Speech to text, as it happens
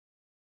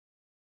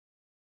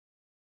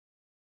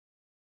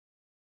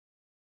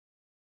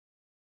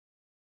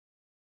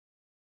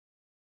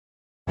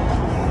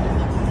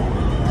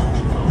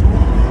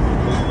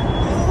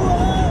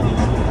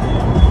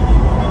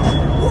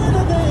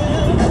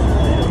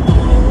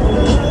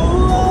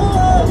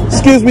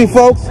Excuse me,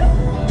 folks.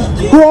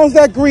 Who owns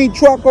that green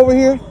truck over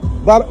here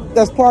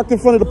that's parked in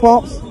front of the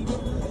pumps?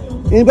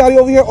 Anybody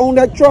over here own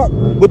that truck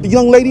with the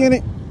young lady in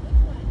it?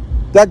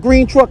 That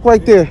green truck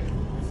right there.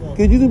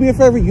 Can you do me a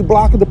favor? You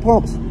blocking the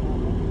pumps.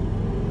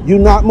 You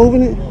not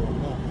moving it?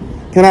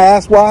 Can I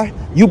ask why?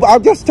 I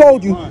just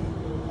told you.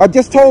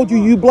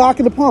 You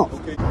blocking the pumps.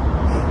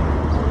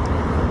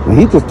 And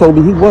he just told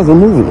me he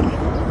wasn't moving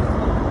them.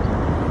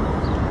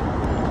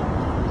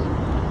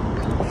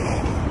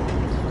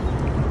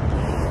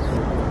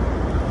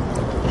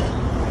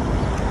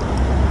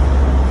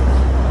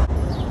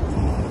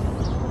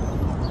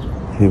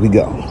 Here we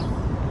go.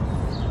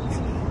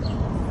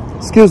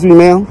 Excuse me,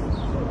 ma'am.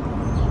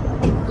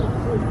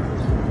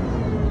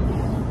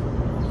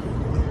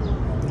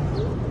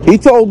 He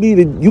told me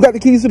that you got the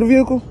keys to the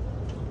vehicle?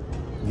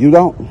 You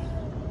don't?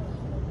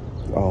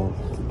 Oh,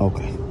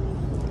 okay.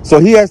 So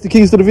he has the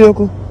keys to the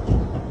vehicle?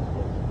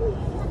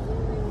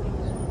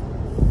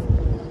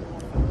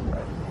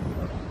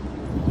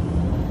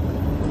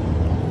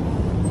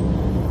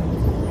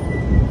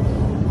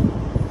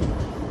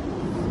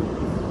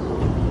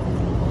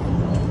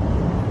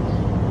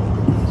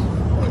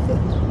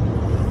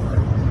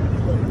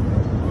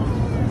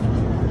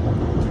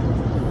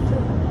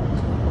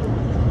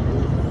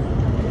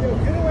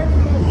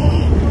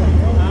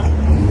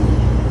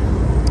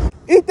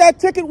 Eat that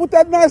ticket with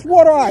that nice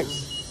water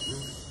ice.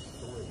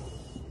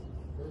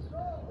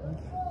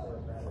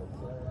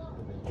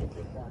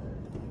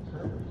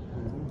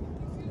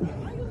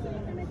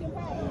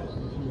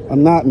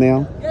 I'm not,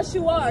 ma'am. Yes,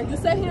 you are. You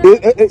sit here.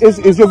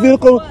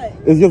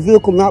 Is your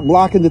vehicle not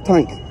blocking the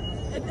tank?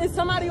 Is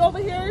somebody over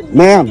here?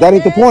 Ma'am, that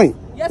ain't the point.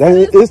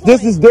 Yes,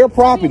 this is their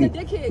property.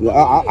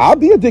 I'll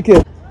be a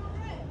dickhead.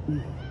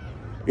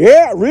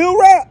 Yeah, real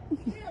rap.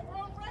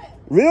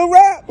 Real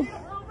rap.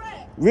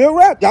 Real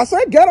rap. Y'all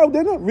said ghetto,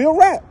 didn't it? Real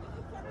rap.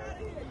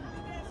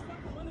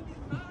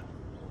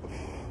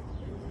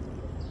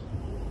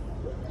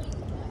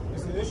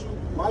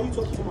 Why are you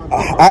talking to my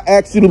girl? I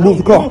asked you to move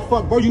the car.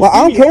 Fuck, bro. Well,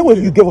 I don't care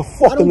whether you give a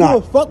fuck or not. I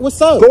don't give a fuck. What's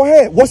up? Go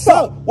ahead. What's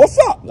up? What's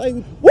up? Like,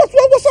 what's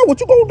up? What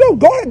you gonna do?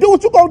 Go ahead, do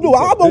what you gonna do.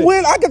 I'm gonna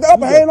win. I got the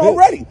upper hand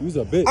already. You's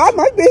a bitch. I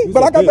might be,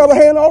 but I got the upper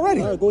hand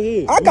already. All right, go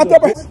ahead. I got the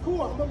upper hand.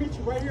 Cool. I'm gonna meet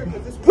you right here.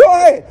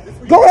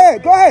 Go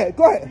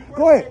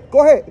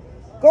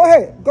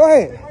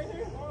ahead.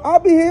 I'll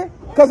be here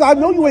because I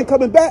know you ain't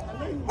coming back.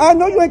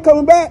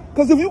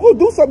 Because if you gonna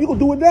do something, you gonna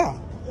do it now.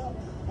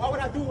 Why would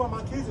I do it with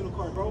my kids in the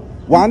car, bro?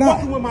 Why not?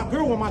 Fucking with my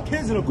girl with my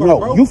kids in the car, no,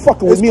 bro. you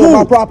fucking with me on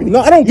my property. No,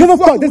 I don't give a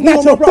fuck. That's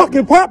not your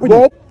fucking property.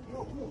 Bro.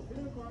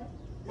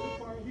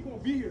 He gonna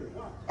be here.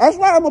 That's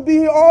right. I'm gonna be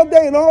here all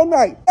day and all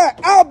night.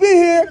 I'll be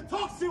here.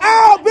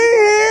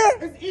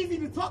 It's easy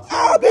to talk.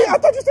 I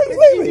thought you said you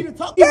was leaving.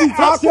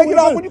 I'll take it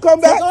off when you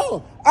come back.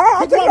 I'll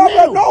take it off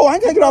now. No, I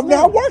ain't taking it off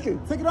now. I'm working.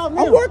 Take it off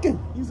now. I'm working.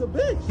 You's a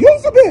bitch.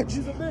 You's a bitch.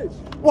 You's a bitch.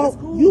 Well,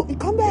 you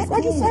come back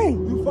like you say.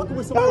 You fucking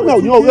with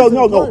somebody.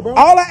 No.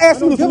 All I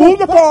asked you is to move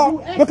the car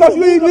because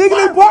you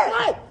illegally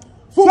parked.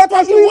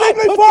 Because you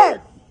illegally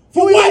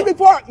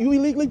parked. You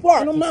illegally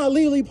parked. I'm not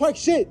illegally parked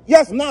shit.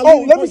 Yes.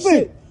 Oh, let me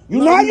see.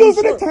 You're not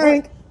using the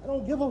tank. I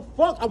don't give a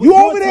fuck. You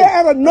over there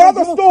at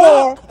another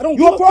store.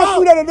 You across the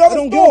street at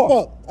another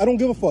store. I don't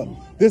give a fuck.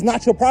 This is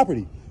not your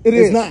property.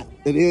 It's not.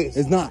 It is.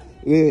 It's not.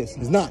 It is.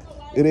 It's not.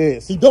 It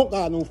is. He don't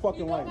got no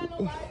fucking right.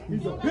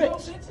 He's a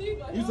bitch.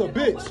 He's a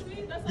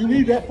bitch. You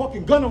need that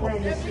fucking gun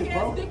around this shit,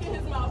 bro. Dick in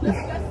his mouth. That's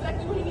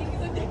exactly what he needs.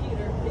 He's a dick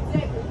eater.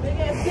 Exactly. Big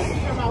ass dick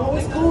in your mouth. Oh,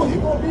 it's cool. You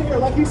gonna be here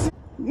like he said.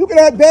 You can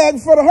have bad in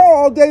front of her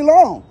all day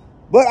long.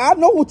 But I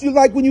know what you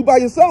like when you by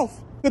yourself.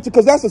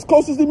 Because that's as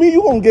close as to me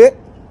you gonna get.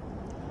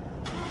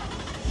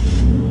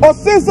 Or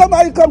send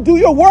somebody to come do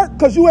your work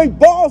because you ain't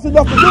balls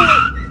enough to do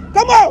it.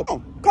 Come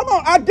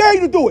on. I dare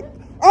you to do it.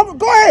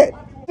 Go ahead.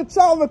 The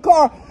child in the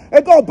car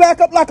and go back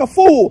up like a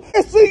fool.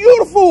 Let's see you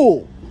the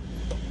fool.